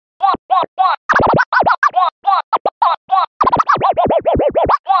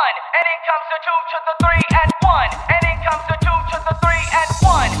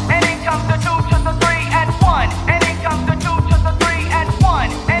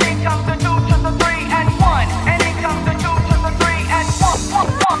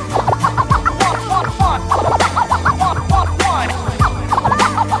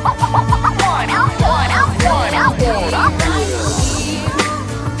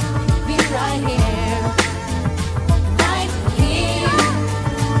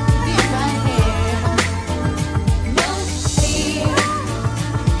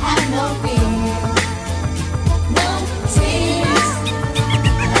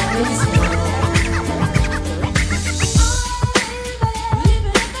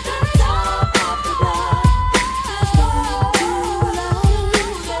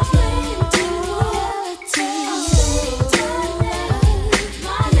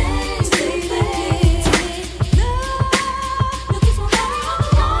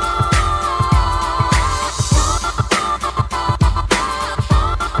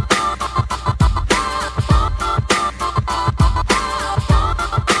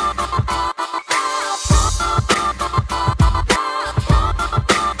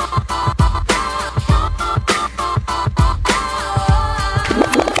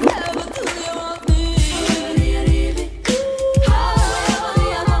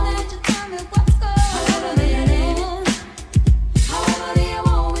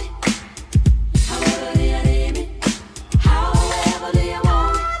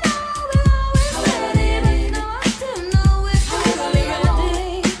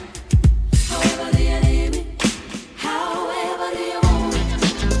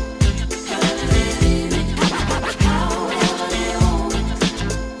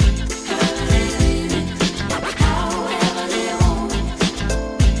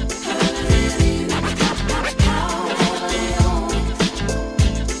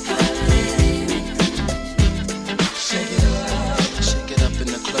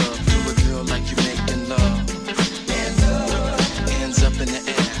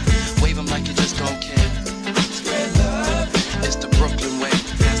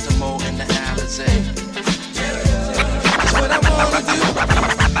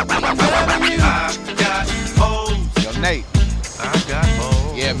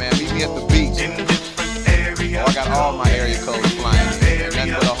me at the beach. Oh, I got all my area codes flying.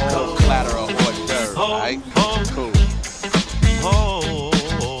 Nothing but a whole clatter of hors d'oeuvres, right? Cool.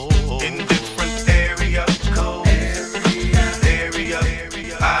 In different area codes.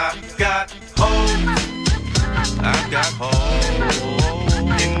 I got hoes. I got hoes.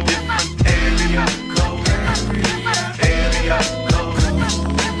 In different area codes. Area codes.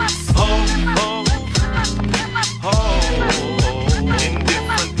 In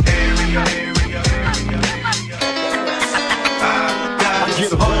different area. I got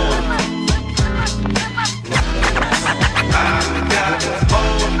hoes.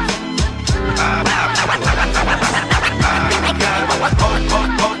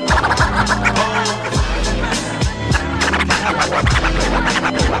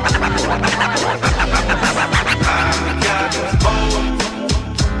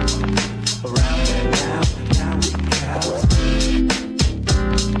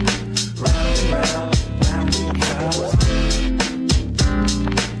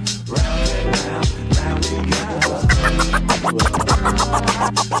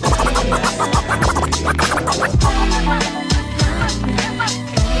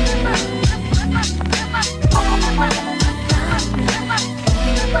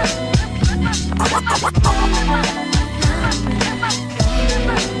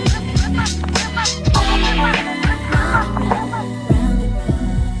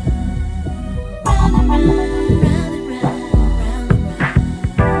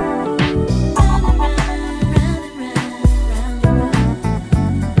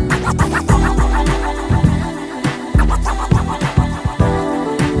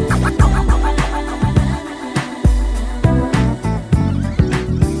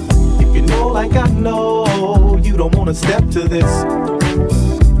 Step to this.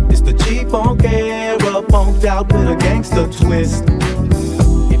 It's the G-Funk era, funked out with a gangster twist.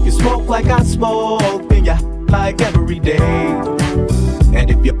 If you smoke like I smoke, then you like every day. And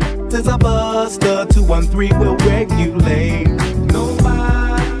if your is a buster, 213 will regulate. Nobody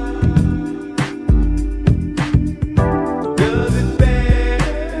does it better.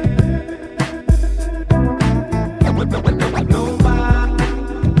 Come on.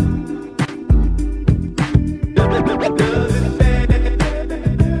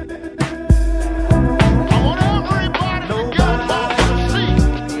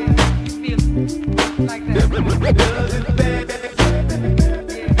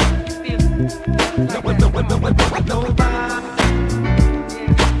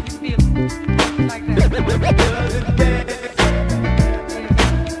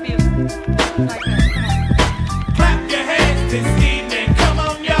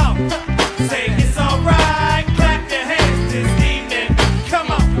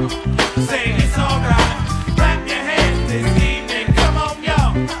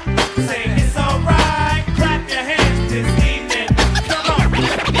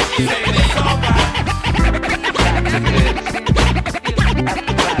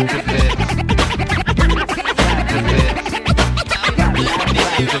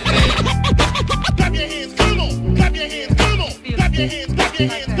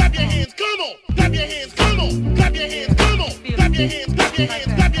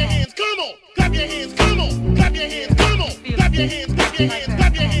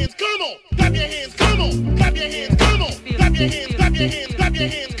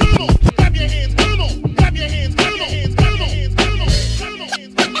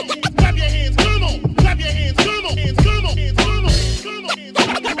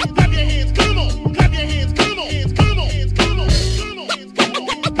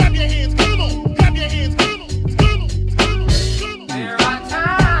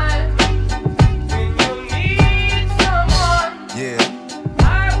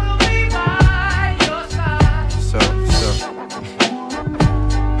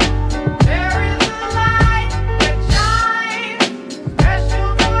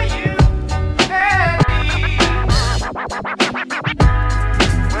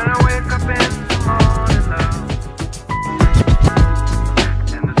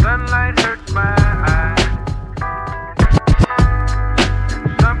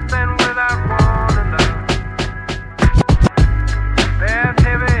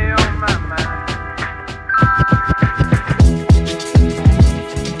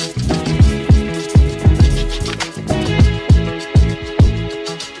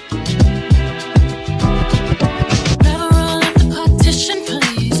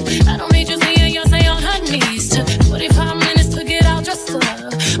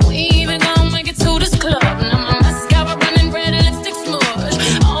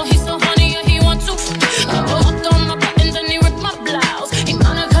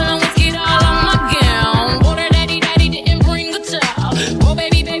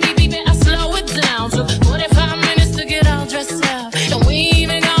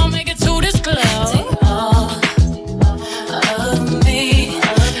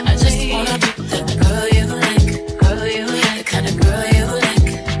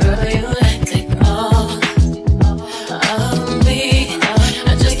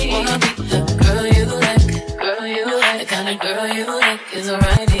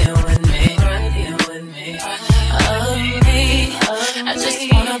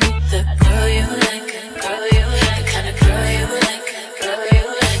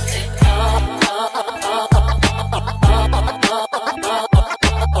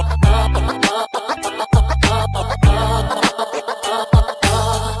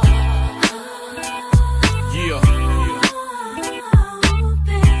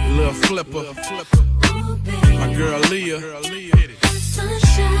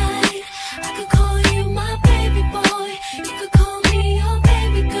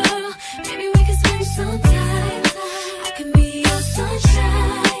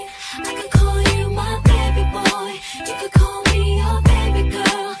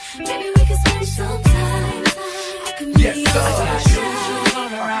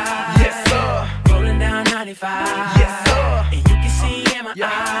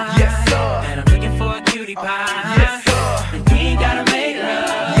 cutie pie. Yes, sir. And we ain't gotta make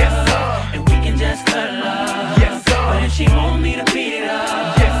love. Yes, sir. And we can just cuddle up. Yes, sir. But if she want me to beat it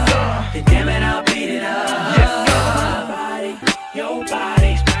up, yes, sir. Then damn it, I'll beat it up. Yes, sir. My body, your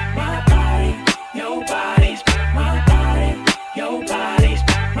body, my body, your body, my body, your body,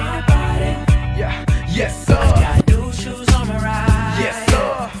 my body. Yeah, yes, sir. I got new shoes on my ride. Yes,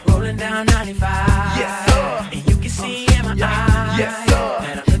 sir. Rolling down 95. Yes, sir. And you can see in my eyes. Yes, sir.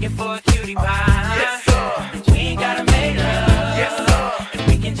 That I'm looking for a cutie pie. Yes, sir. And we ain't gotta make love. Yes, sir. And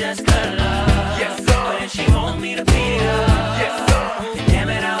we can just cuddle up. Yes, sir. But if she want me to beat it up, yes, sir. Then damn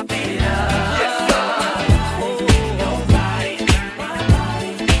it, I'll beat it up. Yes, sir. Your body, my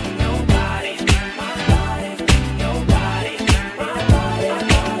body, your body, my body, your body, my body,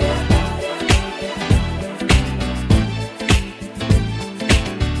 my body.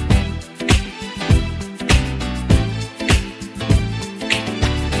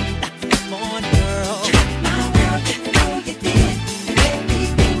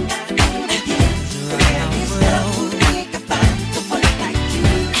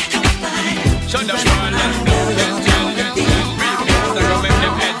 Shut up, man, let's go.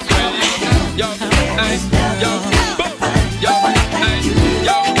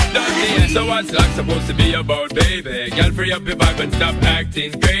 So what's life supposed to be about, baby? Girl, free up your vibe and stop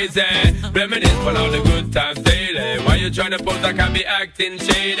acting crazy. Reminisce on all the good times daily. Why you tryna pose like I be acting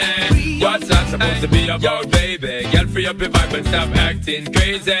shady? What's life supposed to be about, baby? Girl, free up your vibe and stop acting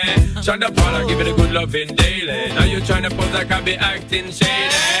crazy. Tryna fall and give it a good loving daily. Now you tryna pose like I be acting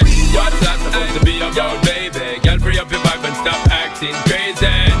shady. What's life supposed to be about, baby? Girl, free up your vibe and stop acting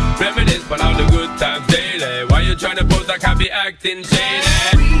crazy. Reminisce on all the good times daily. Why you tryna pose like I be acting shady?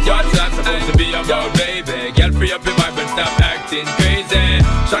 What's life supposed to be about, baby? Girl, free up your vibe and stop acting crazy.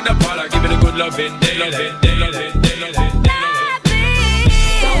 Shut up, Paula, give it a good loving daily.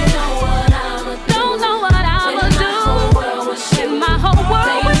 Don't know what I'ma do if my whole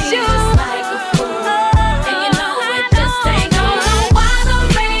world was you. And you know it just ain't gonna. Why the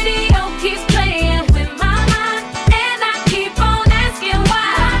radio keeps playing with my mind, and I keep on asking why.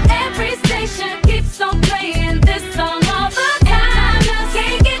 Every station keeps on playing this song all the time. Just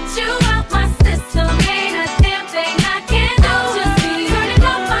can't get you out my system. Ain't a damn thing I can do. Just be turning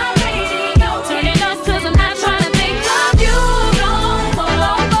off my radio. Turn it off 'cause I'm not trying to think of you no more.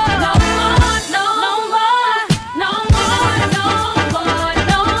 No more, no more, no more, no more, no more,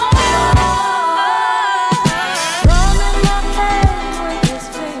 no more. Rolling my head with his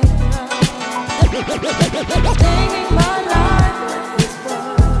finger, singing my life with his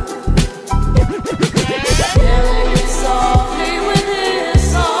word, killing me softly with his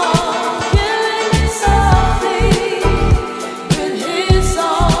song, killing me softly with his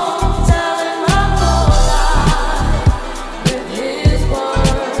song, telling my whole life with his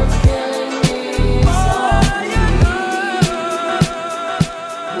words, killing me softly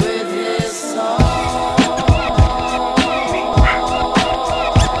with his song.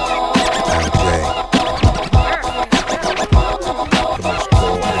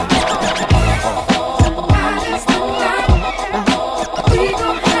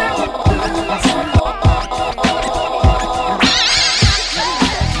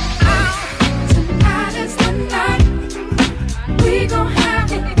 Tonight is the night. We gon'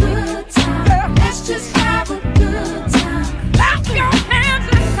 have a good time. Let's just have a good time. Clap your hands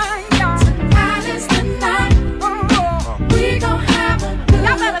and sing, y'all. Tonight is the night. We gon' have a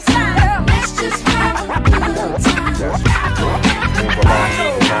good time. Let's just have a good time.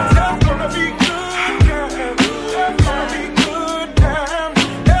 There's gonna be good times. There's gonna be good times.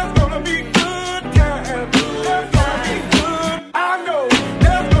 There's gonna be good times. There's gonna be good. I know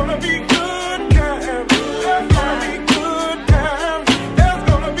there's gonna be good times. There's gonna be good times. There's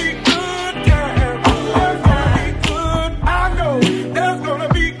gonna be good times. There's gonna be good. I know there's gonna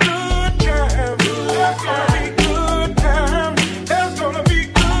be good times. There's gonna be good times. There's gonna be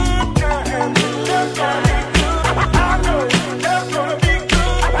good times. There's gonna be good. I know there's gonna be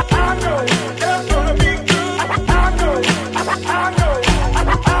good. I know there's gonna be good. I know. I know.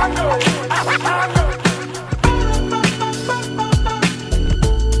 I know. I know.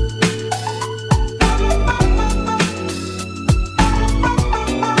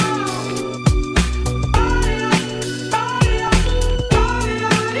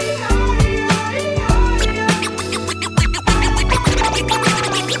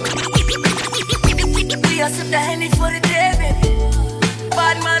 We are sip the Henny for the day, baby.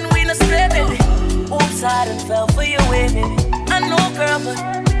 Bad man, we no stray, baby. Oops, I done fell for your way, baby. I know, girl, but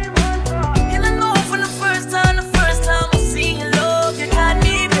you don't know from the first time I seen your love, you got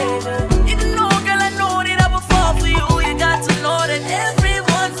me, baby. You don't know, girl, I know that I would fall for you. You got to know that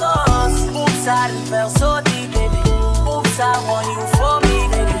everyone falls. Oops, I done fell so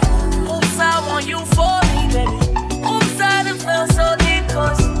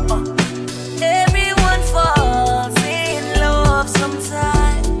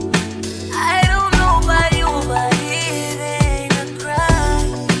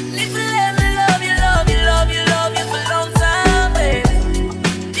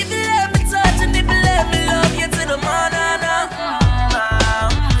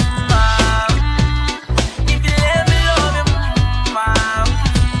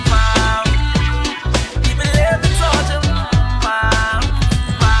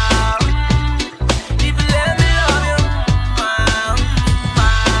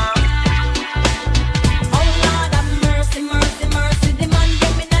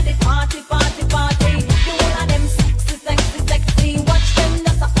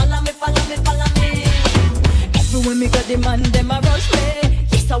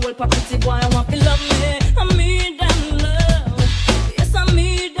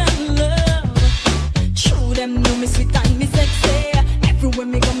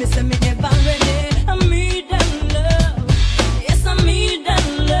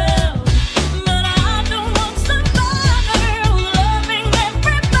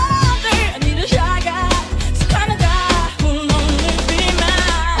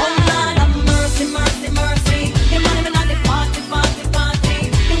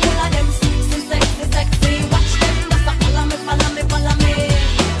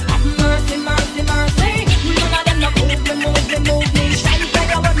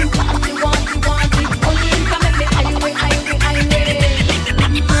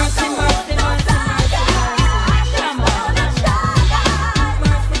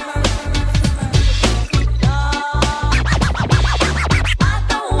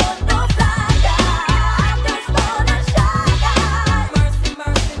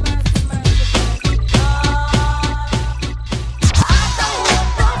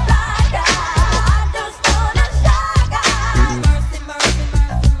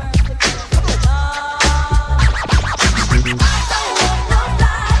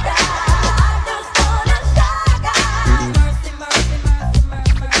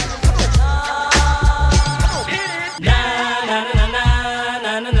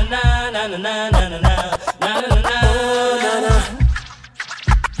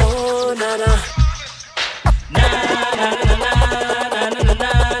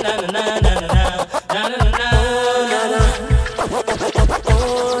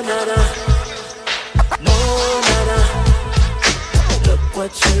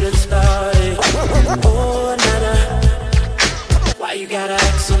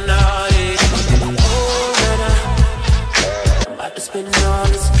so naughty. Oh, na-na, I'm about to spend all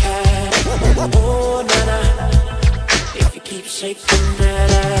this cash. Oh, na-na, if you keep shaking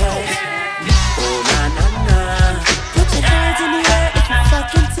that ass. Oh, na-na-na.